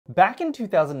Back in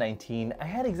 2019, I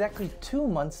had exactly 2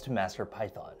 months to master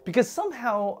Python because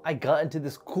somehow I got into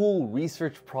this cool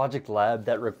research project lab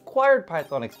that required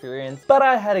Python experience, but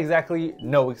I had exactly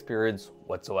no experience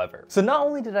whatsoever. So not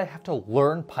only did I have to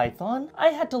learn Python, I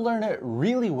had to learn it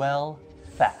really well,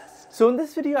 fast. So in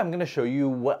this video, I'm going to show you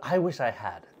what I wish I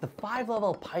had. The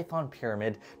 5-level Python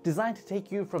pyramid designed to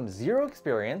take you from zero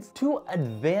experience to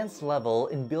advanced level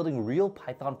in building real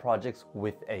Python projects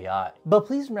with AI. But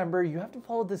please remember, you have to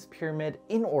follow this pyramid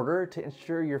in order to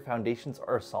ensure your foundations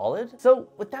are solid. So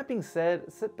with that being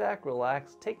said, sit back,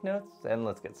 relax, take notes, and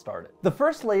let's get started. The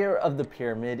first layer of the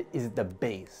pyramid is the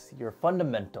base, your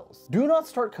fundamentals. Do not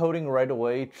start coding right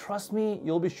away. Trust me,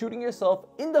 you'll be shooting yourself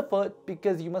in the foot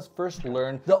because you must first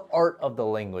learn the art of the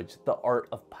language, the art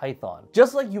of Python.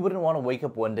 Just like you wouldn't want to wake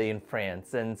up one day in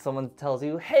France and someone tells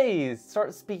you, hey,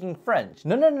 start speaking French.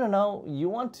 No. You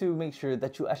want to make sure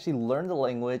that you actually learn the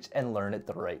language and learn it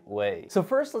the right way. So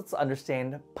first, let's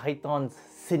understand Python's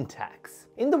syntax.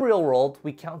 In the real world,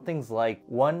 we count things like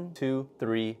 1, 2,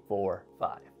 3, 4,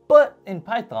 5. But in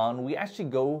Python, we actually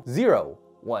go 0,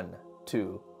 1,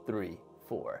 2, 3,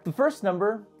 4. The first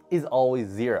number is always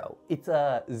 0. It's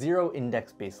a zero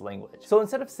index based language. So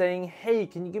instead of saying, hey,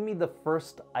 can you give me the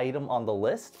first item on the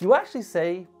list? You actually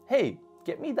say, hey,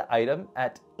 get me the item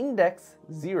at index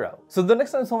 0. So the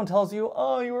next time someone tells you,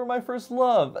 oh, you were my first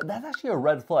love, that's actually a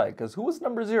red flag because who was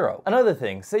number 0? Another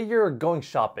thing, say you're going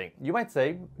shopping. You might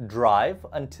say, drive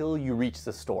until you reach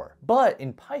the store. But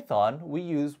in Python, we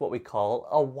use what we call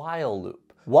a while loop.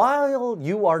 While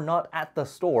you are not at the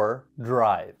store,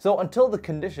 drive. So until the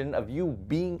condition of you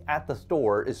being at the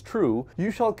store is true, you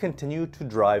shall continue to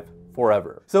drive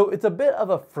forever. So it's a bit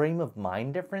of a frame of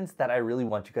mind difference that I really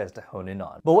want you guys to hone in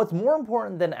on. But what's more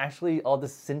important than actually all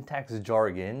this syntax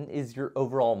jargon is your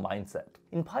overall mindset.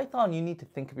 In Python, you need to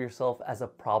think of yourself as a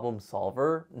problem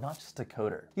solver, not just a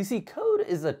coder. You see, code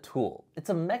is a tool. It's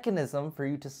a mechanism for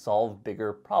you to solve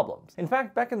bigger problems. In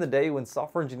fact, back in the day when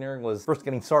software engineering was first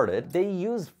getting started, they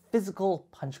used physical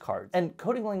punch cards. And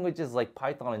coding languages like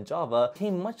Python and Java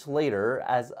came much later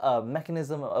as a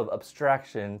mechanism of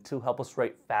abstraction to help us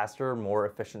write faster, more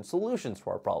efficient solutions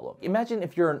for our problem. Imagine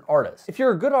if you're an artist. If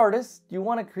you're a good artist, you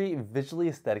want to create visually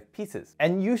aesthetic pieces.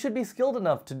 And you should be skilled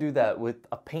enough to do that with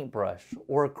a paintbrush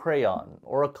or a crayon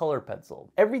or a color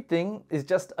pencil. Everything is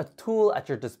just a tool at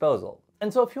your disposal.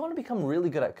 And so if you want to become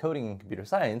really good at coding in computer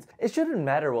science, it shouldn't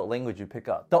matter what language you pick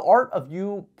up. The art of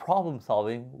you problem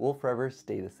solving will forever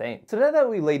stay the same. So now that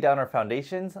we laid down our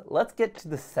foundations, let's get to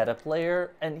the setup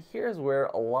layer. And here's where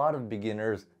a lot of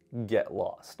beginners get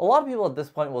lost. A lot of people at this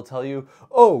point will tell you,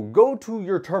 oh, go to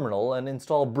your terminal and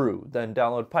install brew, then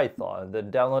download Python, then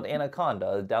download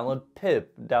Anaconda, download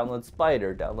pip, download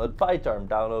spider, download pycharm,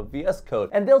 download VS Code.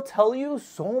 And they'll tell you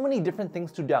so many different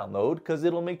things to download because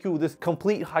it'll make you this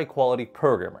complete high quality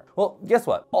programmer. Well, guess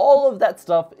what? All of that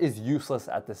stuff is useless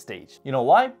at this stage. You know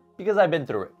why? Because I've been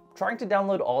through it. Trying to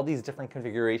download all these different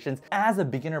configurations as a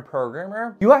beginner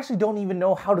programmer, you actually don't even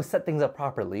know how to set things up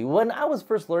properly. When I was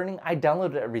first learning, I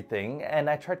downloaded everything and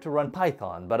I tried to run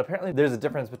Python, but apparently there's a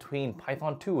difference between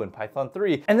Python 2 and Python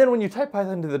 3. And then when you type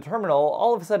Python into the terminal,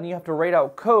 all of a sudden you have to write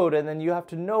out code and then you have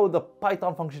to know the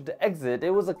Python function to exit.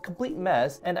 It was a complete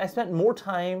mess, and I spent more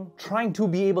time trying to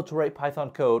be able to write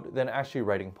Python code than actually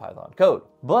writing Python code.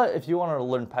 But if you want to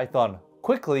learn Python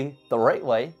quickly, the right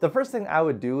way, the first thing I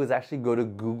would do is actually go to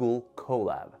Google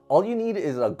Colab. All you need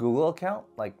is a Google account,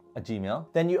 like a Gmail.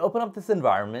 Then you open up this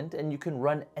environment and you can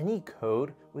run any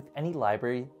code with any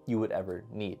library you would ever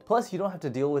need. Plus, you don't have to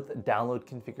deal with download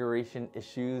configuration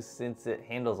issues since it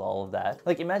handles all of that.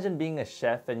 Like imagine being a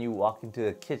chef and you walk into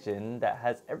a kitchen that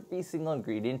has every single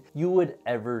ingredient you would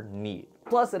ever need.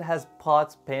 Plus, it has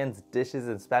pots, pans, dishes,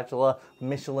 and spatula,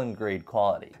 Michelin grade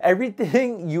quality.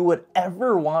 Everything you would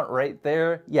ever want right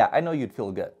there. Yeah, I know you'd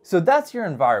feel good. So that's your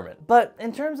environment. But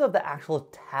in terms of the actual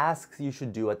tasks you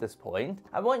should do at this point,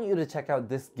 I want you to check out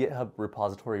this GitHub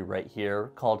repository right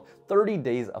here called 30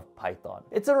 Days of Python.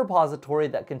 It's a repository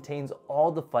that contains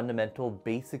all the fundamental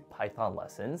basic Python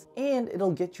lessons, and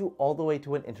it'll get you all the way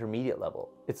to an intermediate level.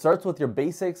 It starts with your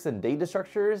basics and data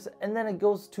structures, and then it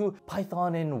goes to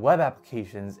Python in web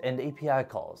applications and API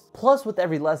calls. Plus, with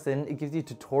every lesson, it gives you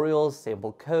tutorials,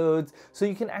 sample codes, so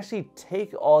you can actually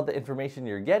take all the information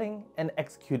you're getting and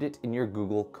execute it in your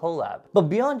Google Colab. But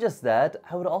beyond just that,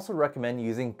 I would also recommend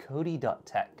using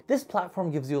Kodi.tech. This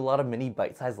platform gives you a lot of mini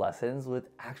bite-sized lessons with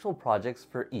actual projects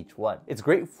for each one. It's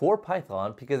great for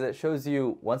Python because it shows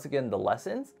you, once again, the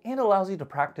lessons and allows you to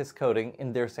practice coding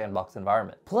in their sandbox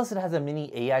environment. Plus, it has a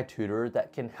mini AI tutor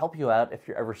that can help you out if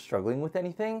you're ever struggling with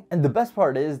anything. And the best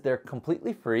part is they're completely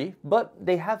completely free, but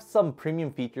they have some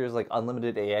premium features like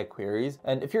unlimited AI queries.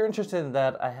 And if you're interested in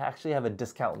that, I actually have a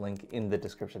discount link in the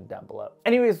description down below.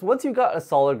 Anyways, once you got a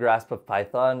solid grasp of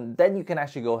Python, then you can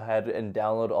actually go ahead and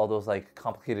download all those like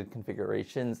complicated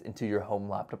configurations into your home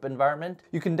laptop environment.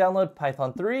 You can download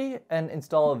Python 3 and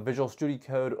install Visual Studio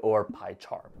Code or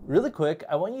PyCharm. Really quick,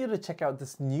 I want you to check out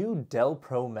this new Dell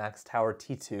Pro Max Tower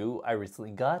T2 I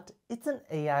recently got. It's an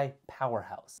AI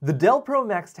powerhouse. The Dell Pro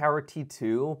Max Tower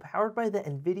T2, powered by the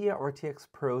NVIDIA RTX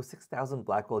PRO 6000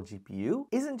 Blackwell GPU,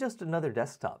 isn't just another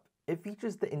desktop. It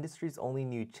features the industry's only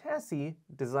new chassis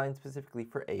designed specifically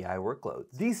for AI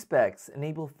workloads. These specs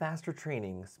enable faster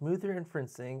training, smoother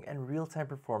inferencing, and real-time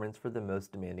performance for the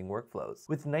most demanding workflows.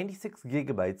 With 96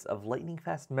 gigabytes of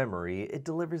lightning-fast memory, it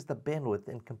delivers the bandwidth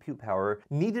and compute power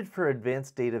needed for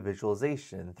advanced data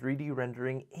visualization, 3D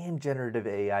rendering, and generative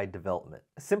AI development.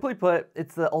 Simply put,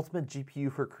 it's the ultimate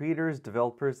GPU for creators,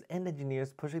 developers, and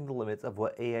engineers pushing the limits of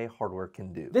what AI hardware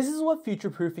can do. This is what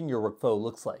future-proofing your workflow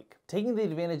looks like, taking the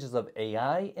advantages of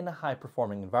AI in a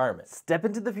high-performing environment. Step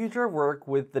into the future of work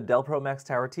with the Dell Pro Max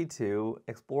Tower T2.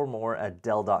 Explore more at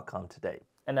Dell.com today.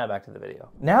 And now back to the video.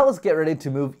 Now let's get ready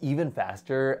to move even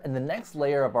faster, and the next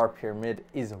layer of our pyramid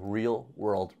is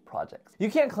real-world projects. You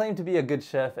can't claim to be a good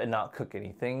chef and not cook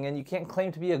anything, and you can't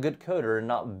claim to be a good coder and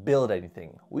not build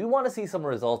anything. We want to see some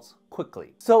results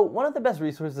quickly. So one of the best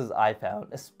resources I found,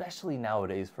 especially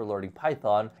nowadays for learning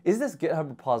Python, is this GitHub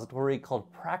repository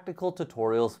called Practical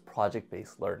Tutorials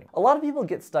Project-Based Learning. A lot of people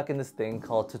get stuck in this thing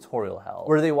called tutorial hell,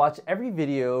 where they watch every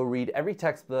video, read every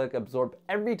textbook, absorb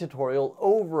every tutorial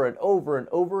over and over and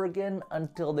over again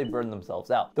until they burn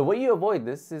themselves out. The way you avoid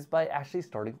this is by actually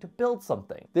starting to build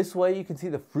something. This way you can see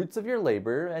the fruits of your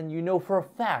labor and you know for a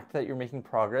fact that you're making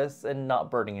progress and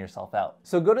not burning yourself out.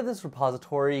 So go to this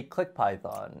repository, click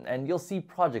Python, and you'll see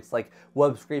projects like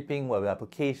web scraping, web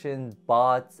applications,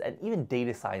 bots, and even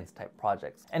data science type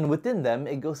projects. And within them,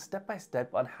 it goes step by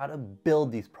step on how to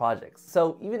build these projects.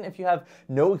 So even if you have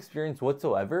no experience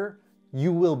whatsoever,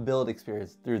 you will build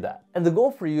experience through that. And the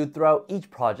goal for you throughout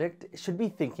each project should be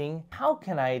thinking, how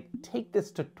can I take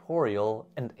this tutorial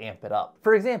and amp it up?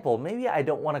 For example, maybe I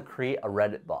don't want to create a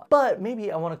Reddit bot, but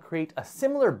maybe I want to create a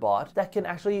similar bot that can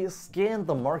actually scan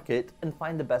the market and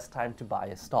find the best time to buy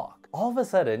a stock. All of a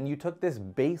sudden, you took this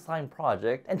baseline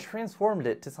project and transformed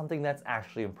it to something that's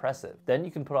actually impressive. Then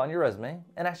you can put on your resume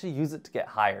and actually use it to get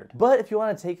hired. But if you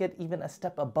want to take it even a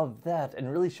step above that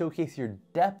and really showcase your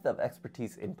depth of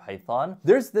expertise in Python,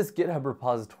 there's this GitHub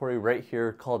repository right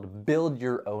here called Build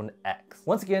Your Own X.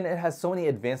 Once again, it has so many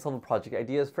advanced level project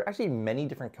ideas for actually many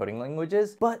different coding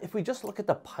languages. But if we just look at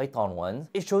the Python ones,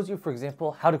 it shows you, for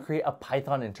example, how to create a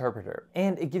Python interpreter.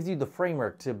 And it gives you the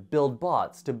framework to build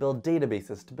bots, to build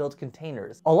databases, to build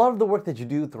containers. A lot of the work that you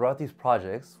do throughout these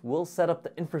projects will set up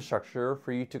the infrastructure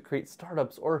for you to create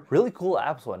startups or really cool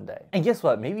apps one day. And guess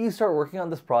what? Maybe you start working on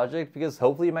this project because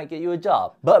hopefully it might get you a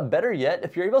job. But better yet,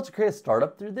 if you're able to create a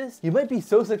startup through this, you might be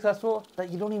so successful that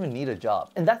you don't even need a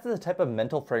job. And that's the type of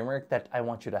mental framework that I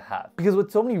want you to have. Because with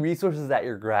so many resources at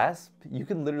your grasp, you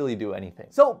can literally do anything.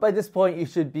 So by this point, you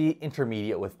should be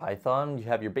intermediate with Python. You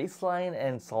have your baseline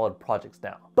and solid projects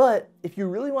now. But if you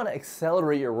really want to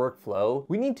accelerate your workflow,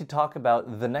 we need to talk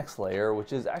about the next layer,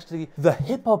 which is actually the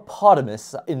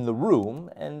hippopotamus in the room,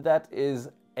 and that is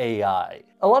AI.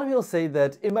 A lot of people say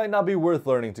that it might not be worth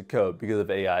learning to code because of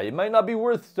AI. It might not be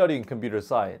worth studying computer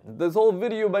science. This whole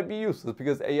video might be useless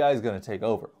because AI is going to take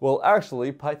over. Well,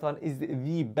 actually, Python is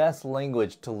the best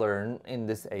language to learn in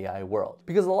this AI world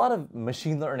because a lot of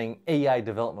machine learning AI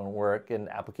development work and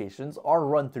applications are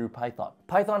run through Python.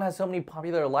 Python has so many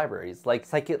popular libraries like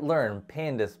scikit-learn,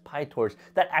 pandas, pytorch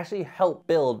that actually help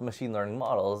build machine learning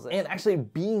models. And actually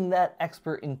being that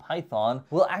expert in Python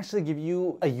will actually give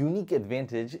you a unique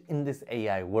advantage in this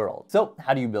AI world. So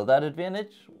how do you build that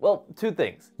advantage? Well, two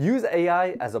things. Use AI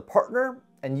as a partner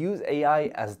and use AI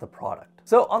as the product.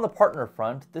 So on the partner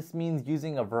front, this means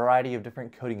using a variety of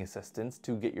different coding assistants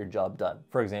to get your job done.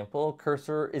 For example,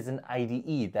 Cursor is an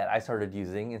IDE that I started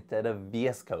using instead of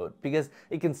VS Code because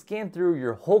it can scan through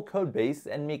your whole code base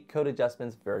and make code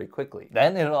adjustments very quickly.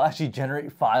 Then it'll actually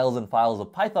generate files and files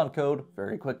of Python code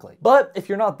very quickly. But if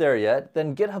you're not there yet,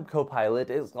 then GitHub Copilot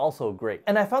is also great.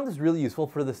 And I found this really useful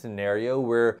for the scenario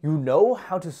where you know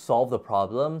how to solve the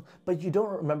problem, but you don't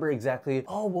remember exactly,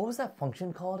 oh, what was that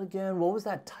function called again? What was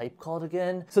that type called again?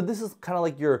 So this is kind of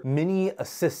like your mini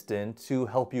assistant to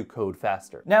help you code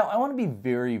faster. Now, I want to be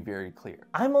very, very clear.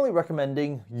 I'm only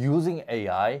recommending using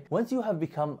AI once you have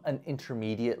become an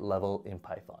intermediate level in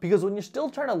Python. Because when you're still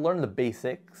trying to learn the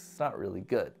basics, it's not really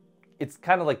good. it's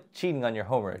kind of like cheating on your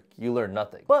homework. You learn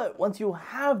nothing. But once you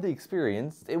have the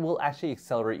experience, it will actually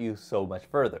accelerate you so much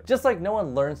further. Just like no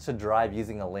one learns to drive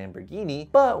using a Lamborghini,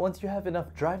 but once you have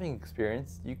enough driving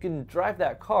experience, you can drive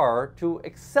that car to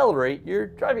accelerate your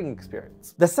driving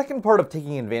experience. The second part of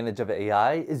taking advantage of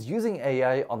AI is using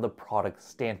AI on the product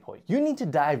standpoint. You need to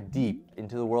dive deep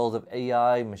into the world of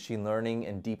AI, machine learning,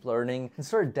 and deep learning, and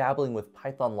start dabbling with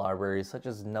Python libraries such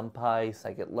as NumPy,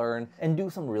 scikit-learn, and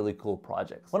do some really cool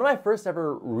projects. One of my first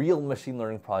ever real machine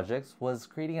learning projects was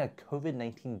creating a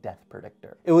COVID-19 death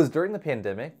predictor. It was during the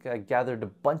pandemic. I gathered a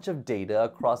bunch of data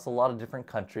across a lot of different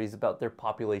countries about their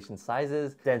population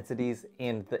sizes, densities,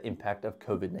 and the impact of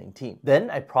COVID-19. Then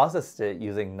I processed it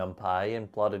using NumPy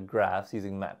and plotted graphs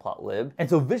using matplotlib. And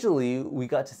so visually, we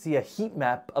got to see a heat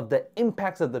map of the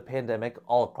impacts of the pandemic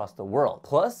all across the world.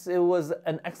 Plus, it was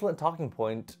an excellent talking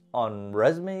point on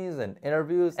resumes and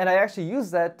interviews, and I actually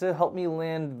used that to help me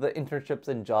land the internships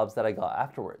and jobs that I got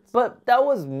afterwards. But that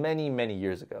was many, many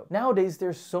years ago. Nowadays,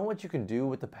 there's so much you can do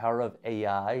with the power of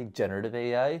AI, generative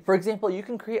AI. For example, you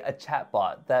can create a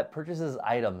chatbot that purchases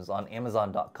items on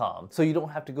Amazon.com, so you don't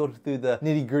have to go through the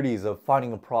nitty-gritties of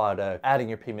finding a product, adding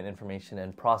your payment information,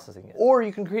 and processing it. Or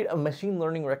you can create a machine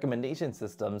learning recommendation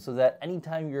system so that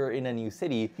anytime you're in a new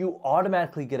city, you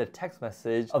automatically get a text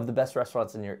message of the best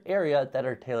restaurants in your area that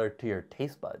are tailored to your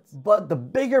taste buds. But the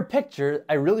bigger picture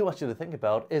I really want you to think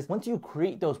about is once you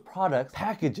create those products,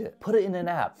 package it, put it in an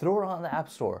app, throw it on the App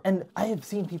Store. And I have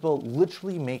seen people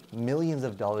literally make millions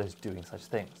of dollars doing such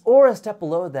things. Or a step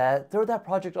below that, throw that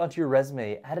project onto your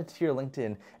resume, add it to your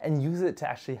LinkedIn, and use it to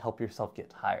actually help yourself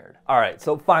get hired. All right,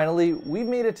 so finally, we've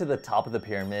made it to the top of the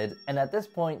pyramid, and at this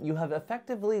point, you have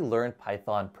effectively learned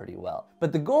Python pretty well.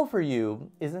 But the goal for you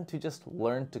isn't to just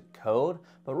learn to code,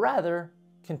 but rather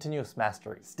continuous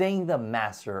mastery, staying the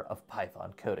master of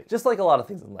Python coding. Just like a lot of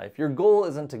things in life, your goal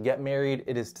isn't to get married,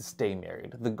 it is to stay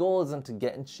married. The goal isn't to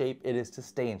get in shape, it is to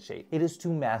stay in shape. It is to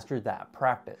master that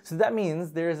practice. So that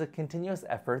means there is a continuous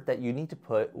effort that you need to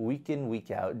put week in, week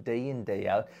out, day in, day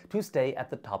out to stay at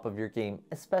the top of your game,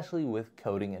 especially with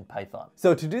coding in Python.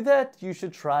 So to do that, you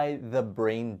should try the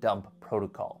brain dump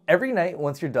protocol. Every night,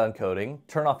 once you're done coding,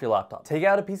 turn off your laptop. Take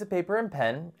out a piece of paper and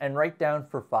pen and write down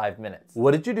for 5 minutes.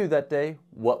 What did you do that day?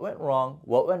 What went wrong,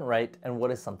 what went right, and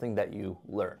what is something that you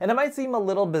learned. And it might seem a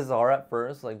little bizarre at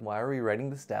first, like why are we writing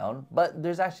this down? But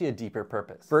there's actually a deeper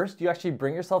purpose. First, you actually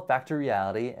bring yourself back to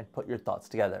reality and put your thoughts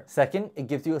together. Second, it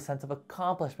gives you a sense of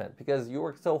accomplishment because you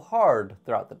worked so hard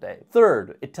throughout the day.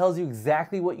 Third, it tells you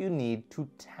exactly what you need to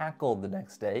tackle the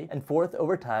next day. And fourth,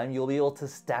 over time, you'll be able to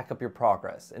stack up your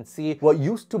progress and see what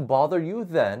used to bother you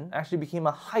then actually became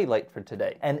a highlight for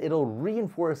today. And it'll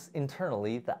reinforce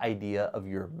internally the idea of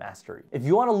your mastery. If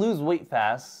you want to lose weight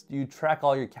fast, you track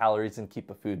all your calories and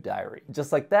keep a food diary.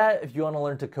 Just like that, if you want to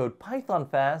learn to code Python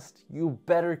fast, you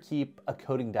better keep a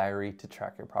coding diary to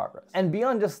track your progress. And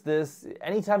beyond just this,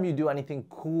 anytime you do anything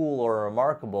cool or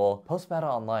remarkable, post about it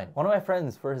online. One of my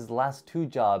friends, for his last 2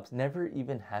 jobs, never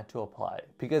even had to apply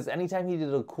because anytime he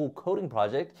did a cool coding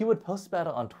project, he would post about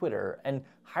it on Twitter, and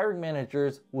hiring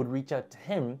managers would reach out to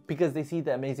him because they see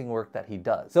the amazing work that he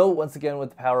does. So once again, with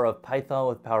the power of Python,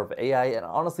 with the power of AI, and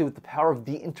honestly with the power of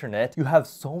the internet, you have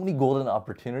so many golden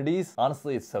opportunities.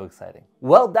 Honestly, it's so exciting.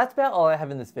 Well, that's about all I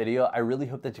have in this video. I really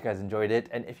hope that you guys enjoyed it.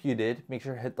 And if you did, make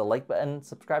sure to hit the like button,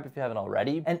 subscribe if you haven't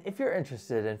already. And if you're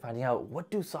interested in finding out what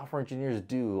do software engineers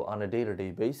do on a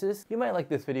day-to-day basis, you might like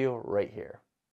this video right here.